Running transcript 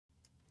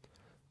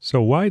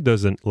So why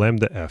doesn't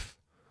Lambda F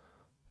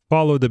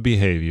follow the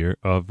behavior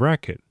of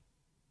Racket?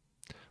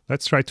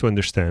 Let's try to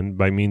understand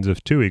by means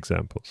of two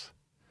examples.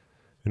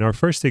 In our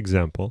first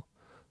example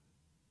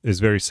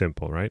is very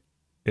simple, right?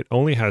 It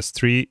only has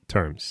three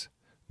terms.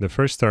 The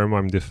first term,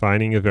 I'm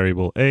defining a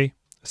variable a,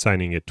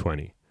 assigning it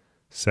 20.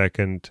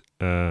 Second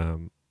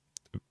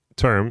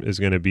term is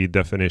going to be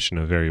definition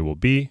of variable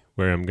b,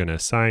 where I'm going to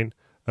assign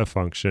a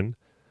function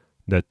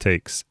that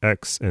takes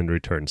x and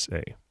returns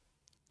a.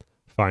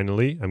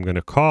 Finally, I'm going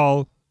to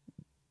call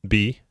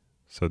b,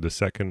 so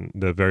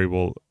the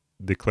variable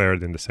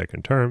declared in the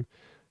second term,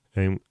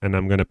 and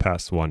I'm going to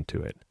pass 1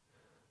 to it.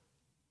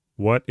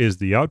 What is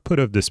the output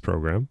of this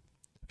program?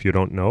 If you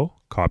don't know,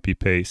 copy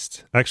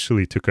paste.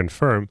 Actually, to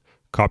confirm,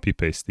 copy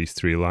paste these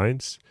three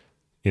lines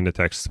in a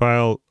text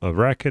file of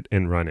Racket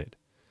and run it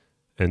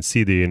and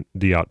see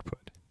the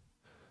output.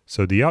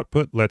 So the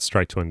output, let's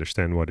try to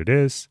understand what it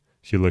is.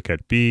 If you look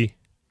at B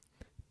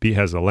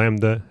has a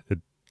lambda. It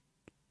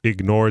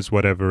ignores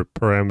whatever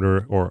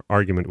parameter or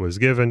argument was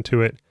given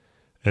to it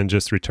and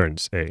just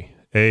returns A.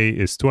 A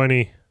is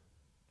 20.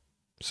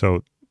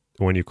 So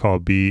when you call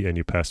B and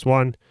you pass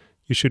 1,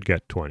 you should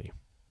get 20.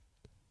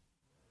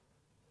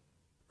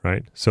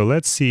 Right? So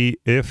let's see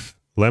if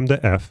Lambda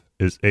F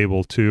is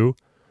able to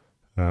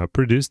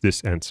produce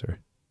this answer.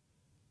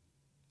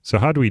 So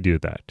how do we do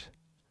that?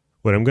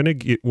 What I'm going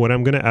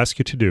to ask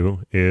you to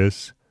do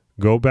is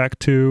go back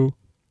to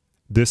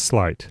this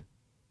slide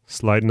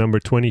number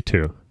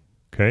 22,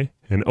 okay?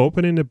 And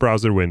open in the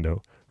browser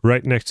window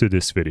right next to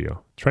this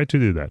video. Try to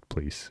do that,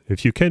 please.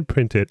 If you can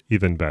print it,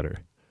 even better.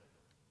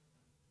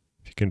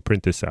 If you can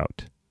print this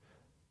out.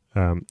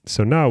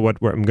 So now what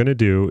I'm going to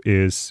do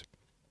is,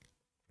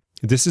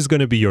 this is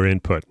going to be your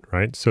input,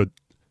 right? So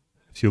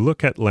if you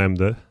look at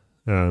Lambda,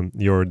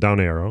 your down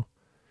arrow,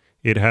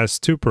 it has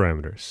two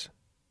parameters.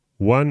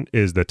 One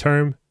is the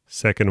term,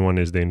 second one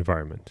is the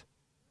environment,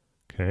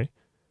 okay?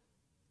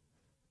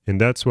 And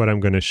that's what I'm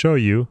going to show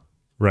you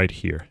right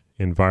here,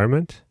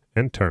 environment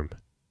and term.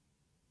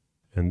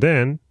 And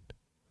then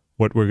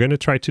what we're going to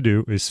try to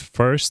do is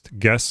first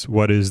guess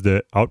what is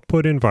the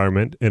output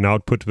environment and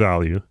output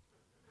value.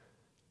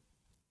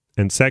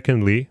 And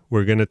secondly,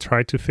 we're going to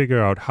try to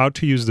figure out how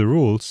to use the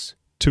rules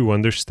to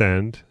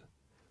understand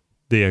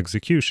the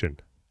execution.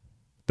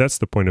 That's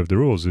the point of the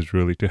rules, is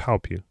really to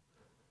help you.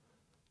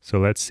 So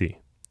let's see.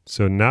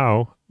 So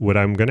now what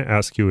I'm going to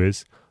ask you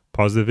is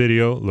pause the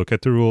video, look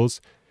at the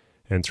rules,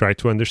 and try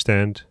to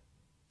understand,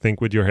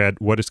 think with your head,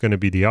 what is going to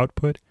be the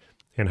output,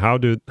 and how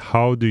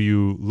do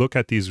you look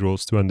at these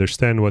rules to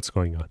understand what's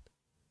going on.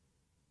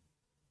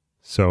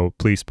 So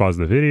please pause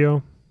the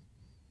video.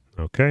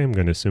 Okay, I'm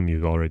going to assume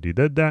you've already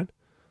did that.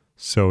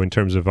 So in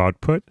terms of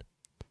output,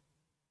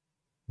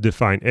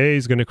 define A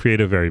is going to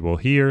create a variable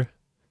here,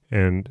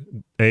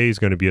 and A is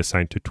going to be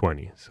assigned to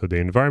 20. So the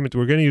environment,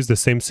 we're going to use the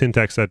same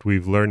syntax that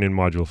we've learned in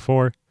module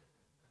 4.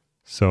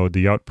 So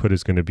the output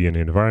is going to be an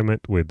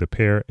environment with the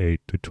pair A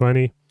to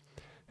 20,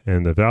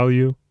 and the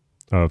value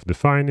of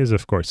define is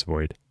of course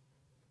void.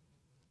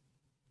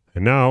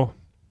 And now,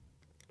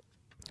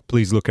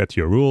 please look at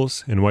your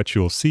rules, and what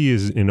you'll see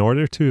is in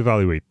order to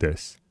evaluate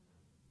this,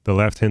 the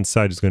left-hand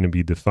side is going to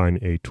be define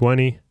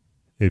A20.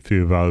 If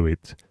you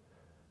evaluate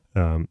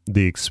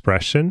the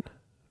expression,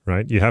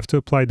 right, you have to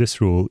apply this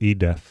rule,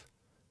 edef.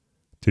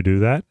 To do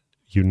that,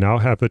 you now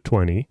have a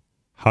 20.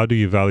 How do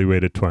you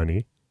evaluate a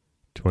 20?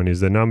 20 is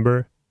the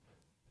number.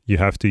 You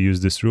have to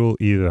use this rule,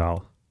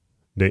 eval.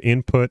 The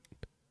input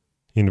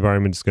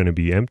environment is going to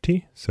be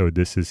empty, so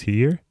this is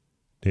here,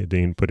 the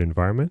input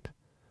environment.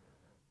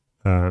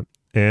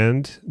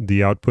 And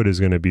the output is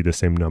going to be the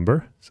same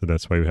number, so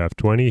that's why we have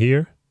 20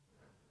 here.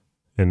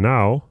 And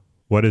now,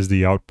 what is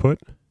the output?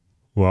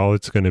 Well,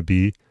 it's going to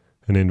be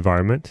an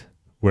environment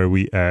where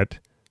we add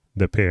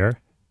the pair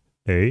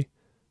A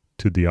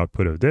to the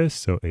output of this,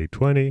 so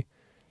A20.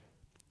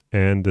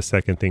 And the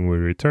second thing we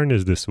return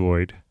is this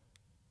void,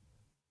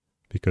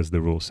 because the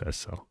rule says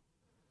so.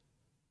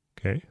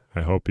 Okay,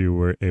 I hope you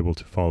were able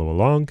to follow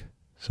along.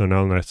 So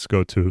now let's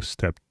go to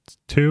step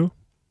 2.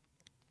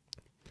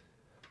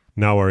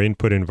 Now our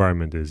input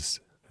environment is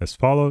as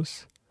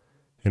follows.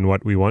 And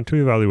what we want to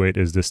evaluate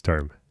is this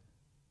term.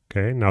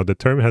 Okay, now the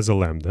term has a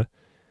lambda.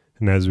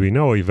 And as we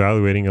know,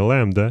 evaluating a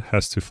lambda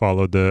has to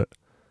follow the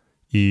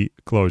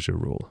closure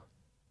rule.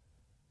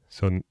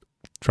 So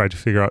try to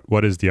figure out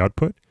what is the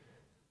output.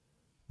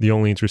 The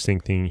only interesting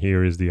thing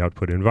here is the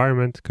output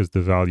environment, because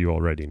the value you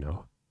already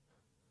know.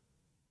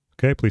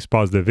 Okay, please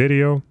pause the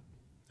video,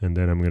 and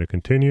then I'm going to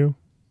continue.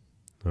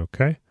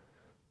 Okay,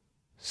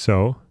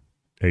 so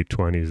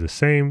A20 is the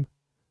same.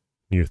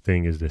 New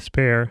thing is this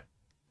pair.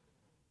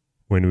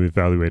 When we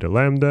evaluate a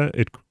lambda,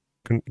 it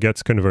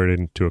gets converted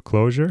into a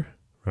closure,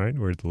 right,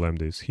 where the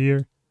lambda is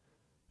here,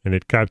 and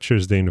it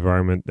captures the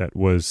environment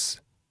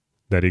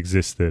that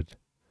existed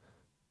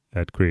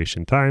at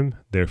creation time,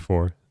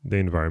 therefore the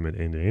environment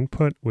in the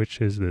input, which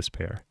is this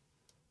pair,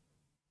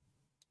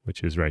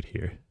 which is right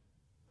here.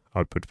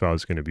 Output value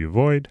is going to be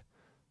void.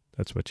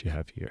 That's what you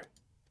have here.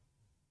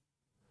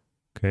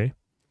 Okay.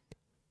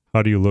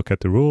 How do you look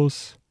at the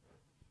rules?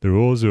 The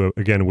rules,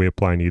 again, we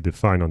apply new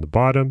define on the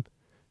bottom.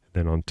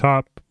 Then on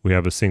top, we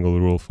have a single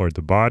rule for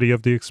the body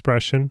of the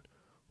expression,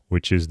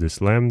 which is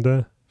this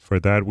lambda. For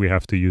that, we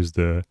have to use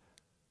the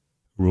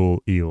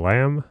rule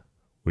elam,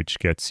 which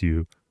gets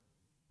you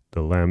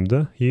the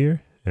lambda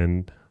here,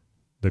 and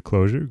the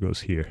closure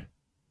goes here.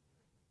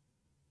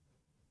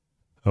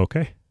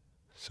 Okay,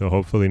 so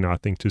hopefully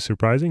nothing too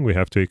surprising. We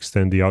have to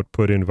extend the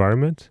output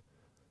environment.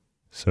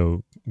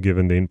 So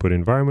given the input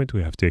environment,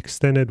 we have to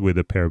extend it with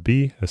a pair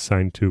B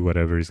assigned to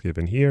whatever is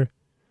given here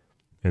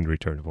and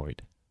return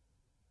void.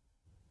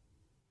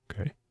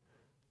 Okay.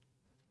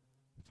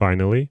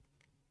 Finally,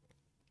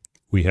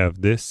 we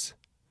have this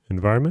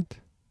environment.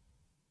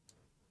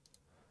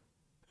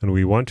 And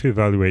we want to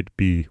evaluate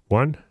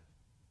B1.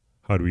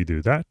 How do we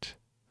do that?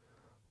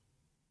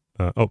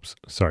 Oops,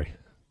 sorry.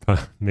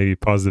 Maybe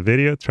pause the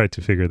video, try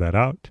to figure that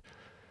out.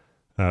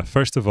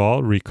 First of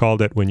all, recall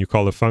that when you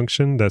call a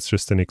function, that's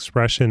just an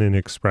expression, and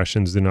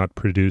expressions do not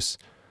produce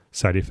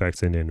side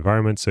effects in the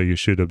environment, so you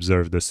should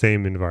observe the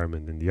same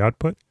environment in the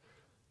output.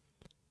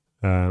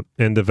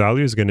 And the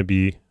value is going to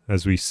be,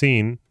 as we've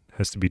seen,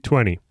 has to be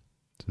 20.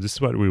 So this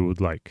is what we would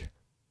like.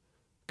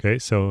 Okay,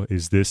 so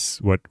is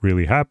this what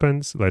really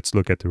happens? Let's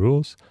look at the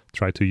rules.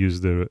 Try to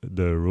use the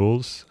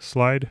rules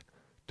slide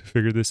to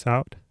figure this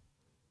out.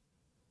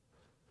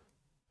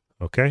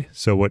 Okay,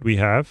 so what we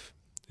have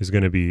is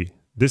going to be,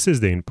 this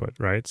is the input,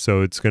 right?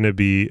 So it's going to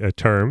be a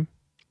term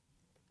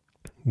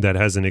that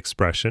has an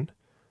expression.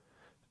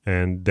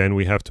 And then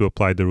we have to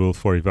apply the rule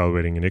for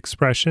evaluating an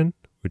expression,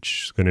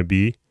 which is going to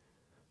be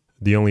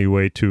the only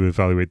way to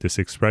evaluate this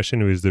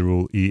expression is the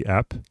rule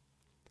eap.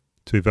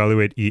 To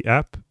evaluate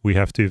eap, we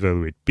have to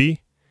evaluate b.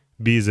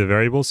 B is a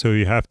variable, so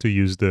you have to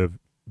use the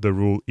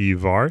rule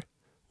evar,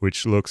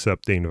 which looks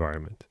up the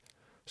environment.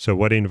 So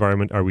what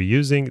environment are we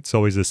using? It's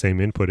always the same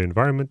input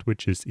environment,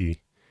 which is E.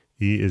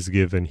 E is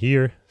given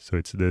here, so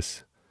it's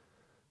this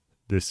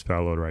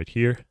fellow right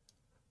here,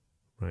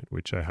 right,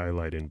 which I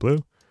highlight in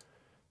blue.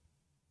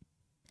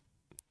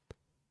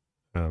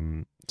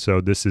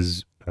 So this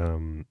is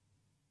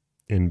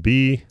in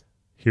B.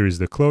 Here is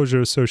the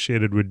closure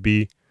associated with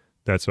B.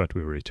 That's what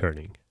we're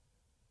returning.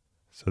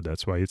 So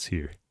that's why it's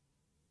here.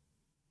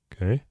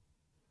 Okay.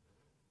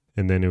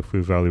 And then if we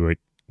evaluate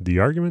the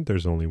argument,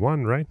 there's only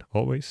one, right?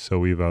 Always. So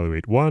we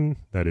evaluate 1.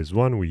 That is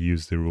 1. We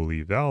use the rule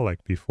eval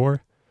like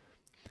before.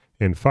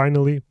 And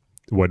finally,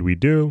 what we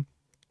do,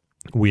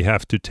 we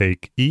have to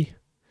take E.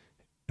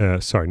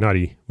 Sorry, not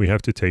E. We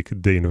have to take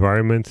the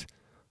environment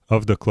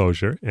of the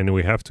closure, and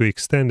we have to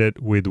extend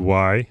it with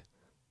Y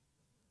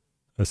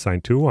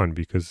assigned to 1,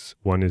 because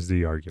 1 is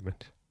the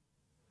argument.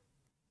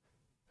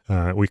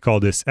 We call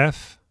this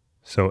F.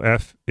 So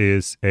F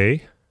is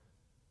A,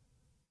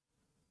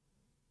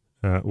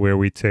 where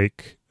we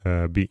take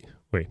B.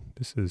 Wait,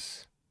 this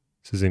is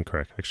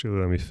incorrect. Actually,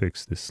 let me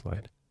fix this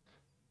slide.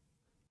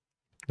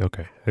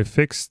 Okay, I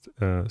fixed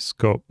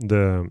scope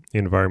the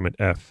environment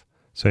F.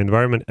 So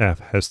environment F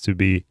has to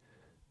be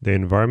the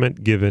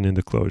environment given in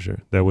the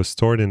closure that was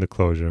stored in the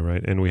closure,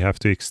 right? And we have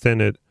to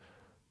extend it.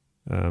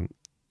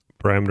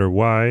 Parameter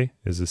Y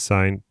is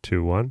assigned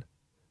to 1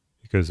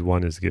 because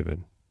 1 is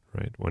given,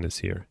 right? 1 is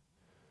here.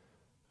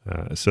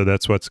 So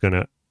that's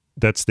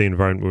that's the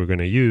environment we're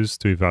gonna use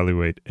to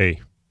evaluate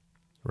A,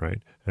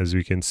 right? As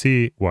we can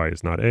see, Y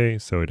is not A,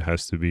 so it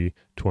has to be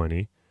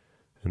 20.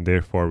 And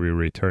therefore we're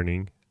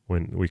returning,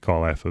 when we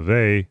call F of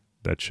A,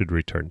 that should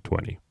return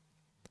 20.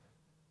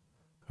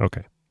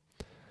 Okay.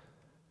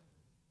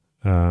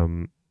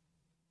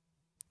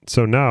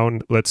 So now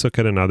let's look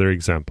at another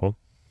example.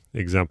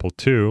 Example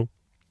 2.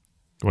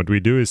 What we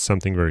do is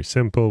something very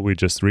simple. We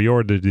just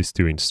reorder these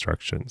two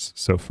instructions.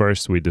 So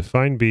first we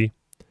define B,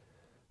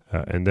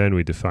 and then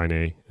we define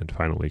A, and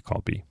finally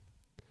call B.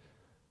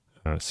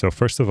 So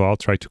first of all,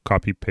 try to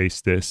copy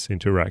paste this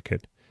into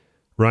Racket,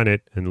 run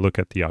it, and look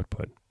at the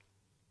output.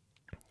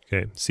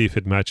 Okay, see if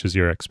it matches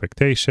your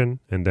expectation,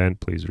 and then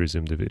please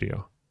resume the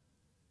video.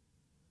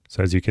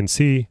 So as you can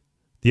see,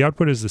 the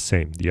output is the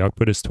same. The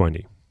output is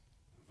 20.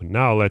 But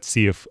now let's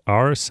see if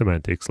our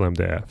semantics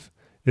Lambda F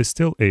is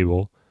still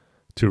able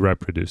to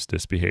reproduce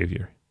this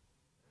behavior.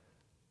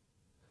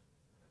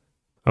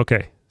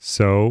 Okay,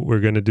 so we're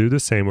going to do the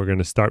same. We're going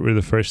to start with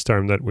the first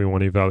term that we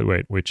want to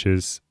evaluate, which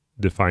is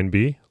define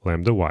B,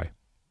 lambda Y.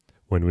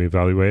 When we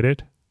evaluate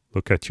it,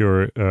 look at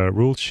your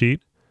rule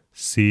sheet,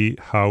 see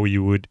how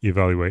you would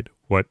evaluate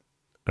what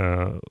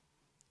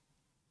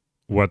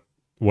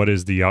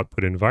is the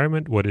output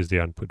environment, what is the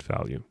output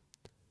value.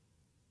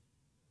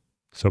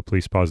 So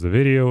please pause the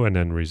video and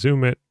then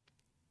resume it.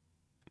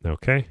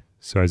 Okay,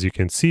 so as you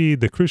can see,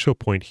 the crucial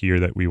point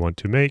here that we want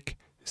to make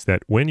is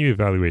that when you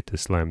evaluate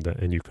this lambda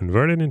and you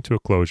convert it into a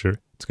closure,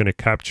 it's going to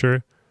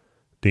capture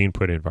the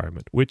input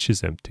environment, which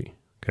is empty.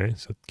 Okay,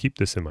 so keep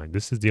this in mind.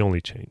 This is the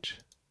only change.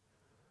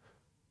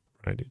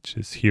 Right, it's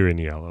just here in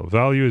yellow.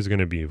 Value is going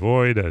to be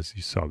void, as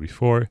you saw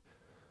before.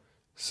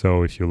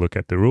 So if you look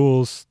at the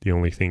rules, the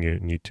only thing you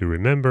need to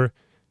remember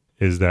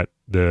is that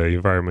the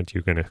environment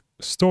you're going to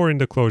store in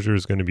the closure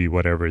is going to be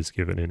whatever is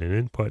given in an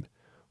input,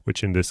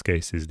 which in this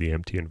case is the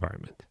empty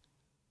environment.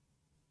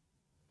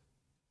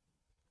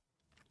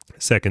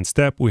 Second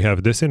step, we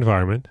have this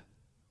environment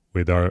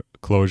with our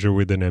closure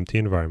with an empty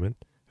environment.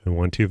 And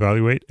want to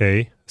evaluate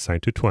A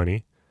assigned to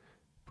 20.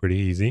 Pretty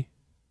easy.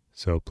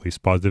 So please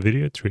pause the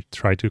video,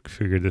 try to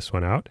figure this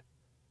one out.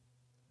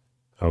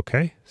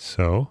 Okay,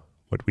 so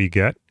what we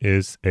get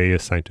is A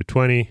assigned to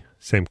 20,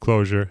 same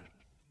closure,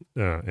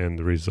 and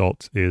the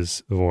result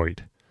is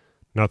void.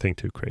 Nothing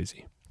too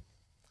crazy.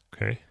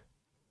 Okay.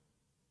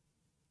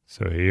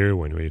 So here,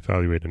 when we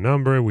evaluate a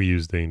number, we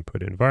use the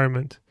input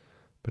environment,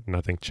 but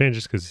nothing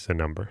changes because it's a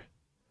number.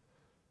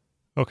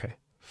 Okay,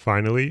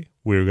 finally,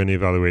 we're going to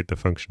evaluate the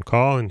function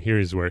call, and here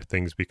is where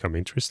things become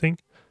interesting.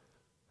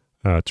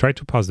 Try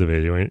to pause the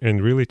video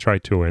and really try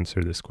to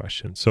answer this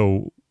question.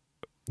 So,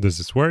 does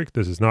this work?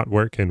 Does this not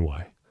work? And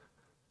why?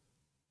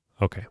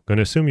 Okay, I'm going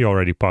to assume you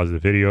already paused the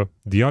video.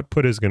 The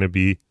output is going to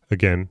be,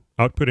 again,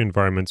 output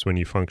environments when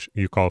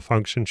you call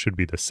function should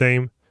be the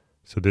same.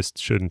 So this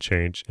shouldn't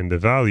change. And the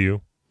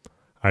value,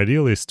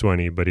 ideally is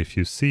 20, but if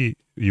you see,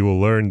 you will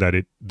learn that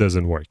it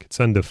doesn't work. It's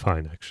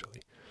undefined,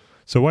 actually.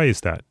 So why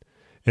is that?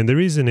 And the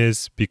reason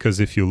is because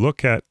if you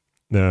look at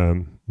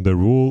the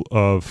rule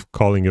of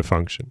calling a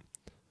function,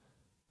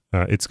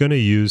 it's going to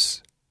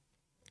use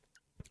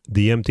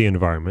the empty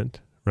environment,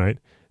 right?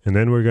 And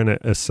then we're going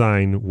to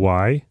assign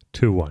y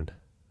to 1,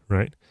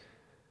 right?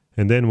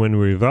 And then when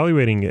we're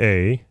evaluating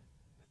A,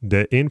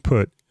 the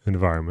input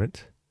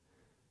environment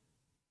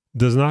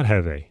does not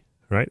have A,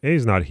 right? A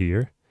is not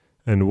here,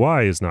 and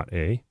y is not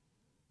A.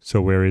 So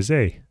where is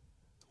A?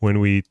 When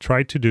we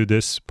try to do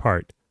this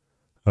part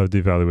of the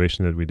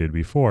evaluation that we did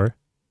before,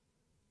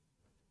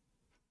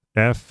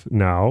 F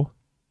now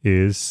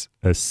is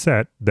a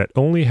set that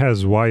only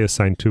has y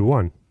assigned to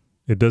 1.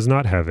 It does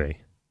not have A,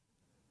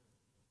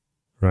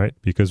 right?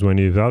 Because when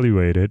you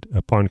evaluate it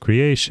upon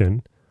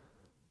creation,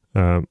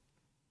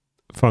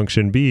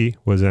 function B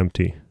was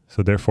empty.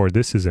 So therefore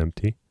this is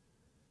empty.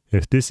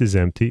 If this is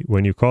empty,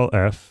 when you call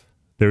F,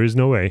 there is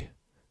no A.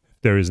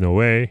 If there is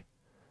no A,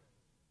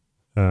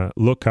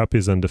 lookup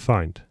is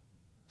undefined.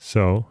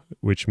 So,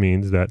 which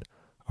means that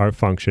our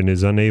function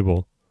is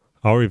unable,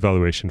 our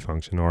evaluation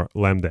function, or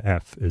Lambda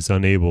F, is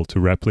unable to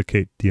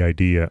replicate the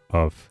idea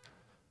of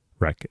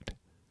Racket.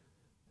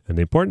 And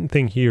the important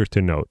thing here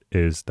to note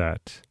is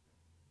that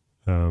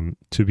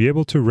to be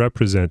able to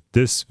represent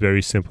this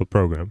very simple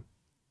program,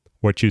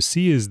 what you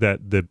see is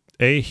that the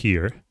A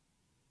here,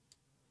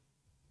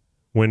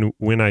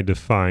 when I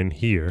define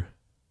here,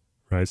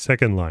 right,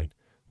 second line,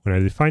 when I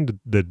define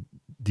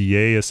the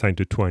A assigned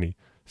to 20,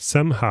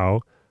 somehow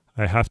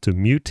I have to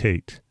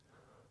mutate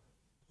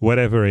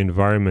whatever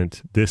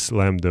environment this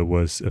lambda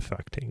was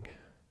affecting,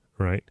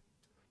 right?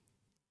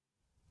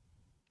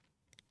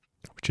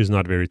 Which is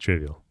not very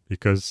trivial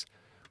because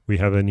we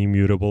have an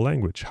immutable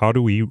language. How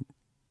do we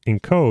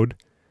encode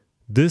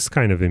this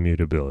kind of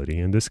immutability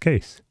in this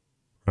case,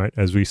 right?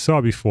 As we saw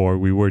before,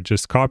 we were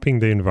just copying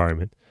the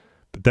environment,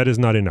 but that is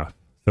not enough.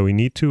 So we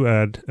need to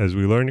add, as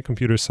we learn in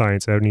computer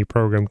science, any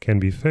program can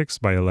be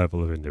fixed by a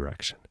level of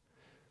indirection.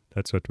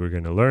 That's what we're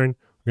going to learn.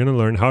 We're going to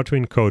learn how to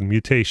encode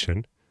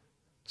mutation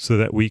so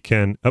that we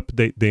can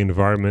update the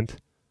environment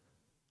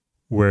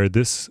where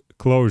this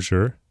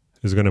closure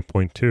is going to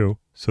point to,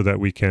 so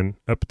that we can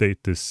update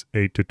this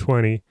 8 to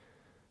 20.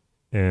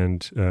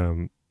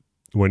 And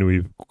when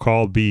we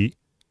call B,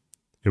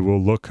 it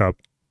will look up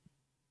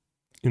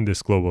in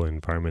this global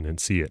environment and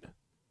see it.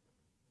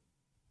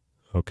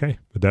 Okay,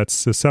 but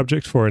that's the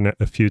subject for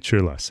a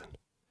future lesson.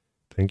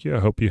 Thank you. I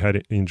hope you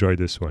had enjoyed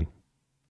this one.